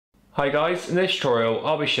Hi guys, in this tutorial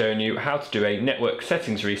I'll be showing you how to do a network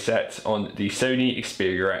settings reset on the Sony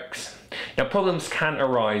Xperia X. Now problems can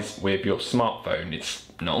arise with your smartphone, it's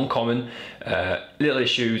not uncommon. Little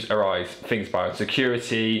issues arise, things about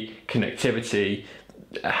security, connectivity.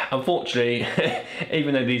 Unfortunately,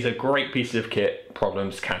 even though these are great pieces of kit,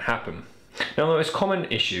 problems can happen. Now the most common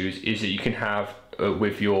issues is that you can have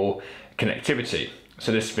with your connectivity.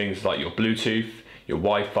 So this is things like your Bluetooth, your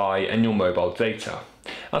Wi-Fi and your mobile data.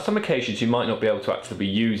 On some occasions you might not be able to actively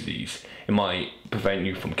use these. It might prevent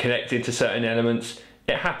you from connecting to certain elements.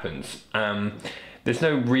 It happens. There's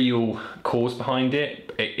no real cause behind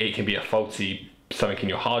it. It can be a faulty something in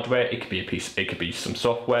your hardware. It could be some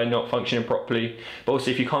software not functioning properly. But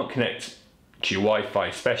also if you can't connect to your Wi-Fi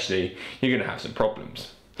especially, you're going to have some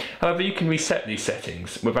problems. However, you can reset these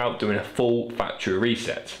settings without doing a full factory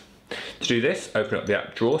reset. To do this, open up the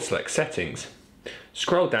app drawer, select settings,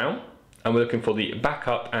 scroll down, and we're looking for the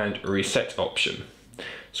backup and reset option.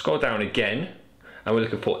 Scroll down again and we're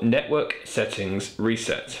looking for network settings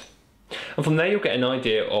reset. And from there you'll get an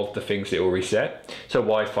idea of the things that it will reset. So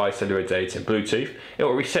Wi-Fi, cellular data and Bluetooth. It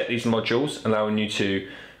will reset these modules, allowing you to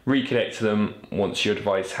reconnect to them once your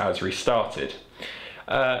device has restarted.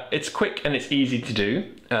 It's quick and it's easy to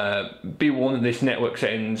do. Be warned that this network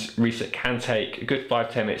settings reset can take a good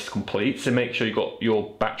 5-10 minutes to complete, so make sure you've got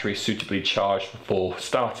your battery suitably charged before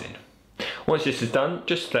starting. Once this is done,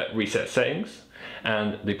 just select reset settings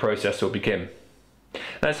and the process will begin.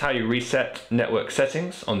 That's how you reset network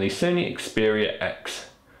settings on the Sony Xperia X.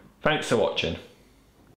 Thanks for watching.